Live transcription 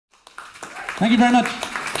Thank you very much.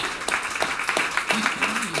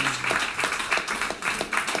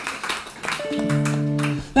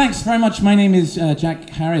 Thanks very much. My name is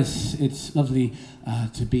Jack Harris. It's lovely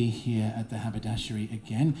to be here at the haberdashery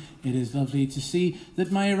again. It is lovely to see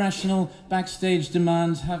that my irrational backstage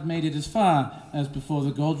demands have made it as far as before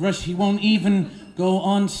the gold rush. He won't even go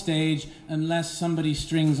on stage unless somebody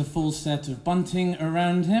strings a full set of bunting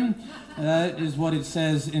around him. That is what it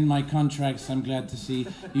says in my contracts. I'm glad to see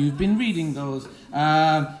you've been reading those.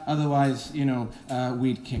 Otherwise, you know,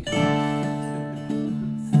 we'd kick off.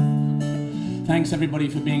 Thanks everybody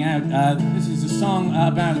for being out. This is a song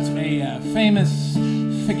about a famous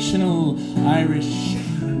fictional Irish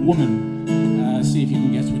woman. See if you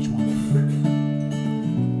can guess which one.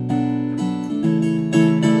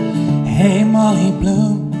 Hey Molly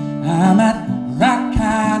Bloom, I'm at Rock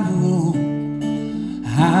and Roll.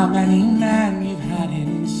 How many men you've had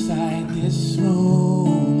inside this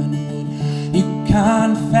room? And would you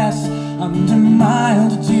confess under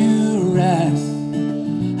mild duress?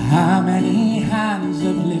 How many hands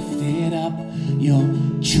have lifted up your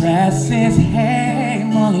tresses? Hey,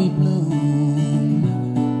 Molly Bloom,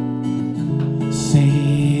 say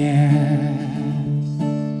yes.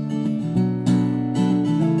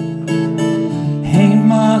 Hey,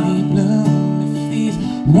 Molly Bloom, if these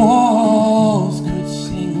walls could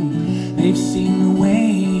sing, they've seen the way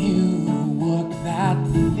you work that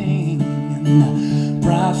thing, and the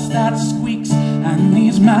brass that squeaks and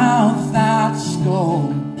these mouths that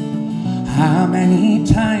scold. How many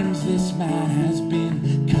times this man has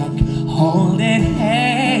been cuckolded?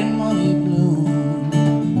 Hey, Molly Bloom,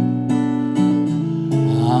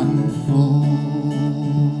 unfold.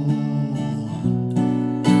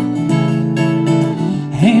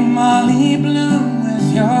 Hey, Molly Bloom,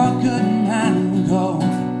 where's your good man go?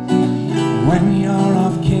 When you're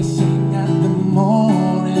off kissing at the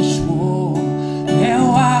Moorish wall, they're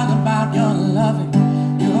wild about your loving,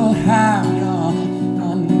 you'll have your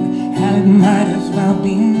and it might as well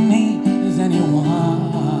be me as anyone.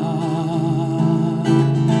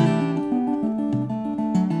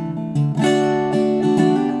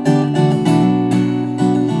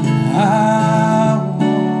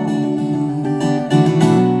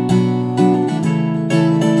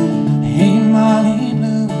 Hey Molly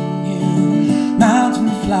Bloom, you mountain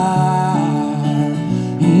flower,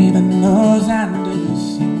 even those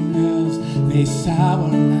Andalusian girls, they sour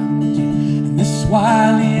around you in this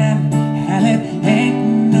wily end. And it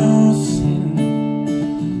ain't no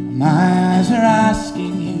sin. My eyes are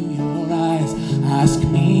asking you, your eyes ask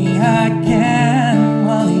me again,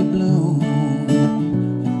 Molly Bloom,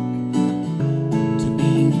 to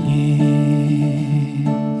begin.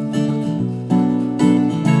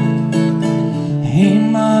 Hey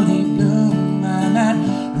Molly Bloom, I'm at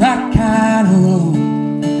Rock and Roll.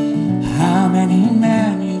 How many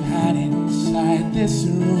men you've had inside this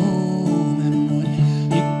room?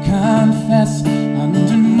 Confess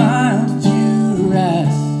under mild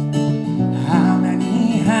duress. How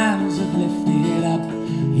many hands have lifted up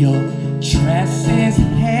your tresses?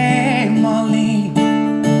 Hey Molly,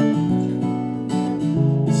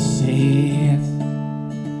 say yes.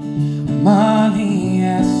 Molly,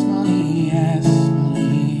 yes, Molly, yes,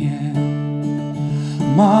 Molly, yes.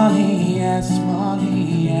 Molly, yes, Molly,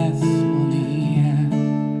 yes, Molly, yes.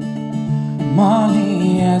 Molly,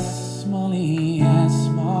 yes, Molly, yes,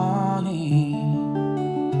 Molly.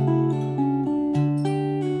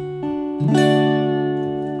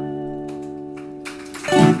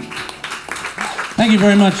 Thank you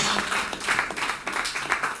very much.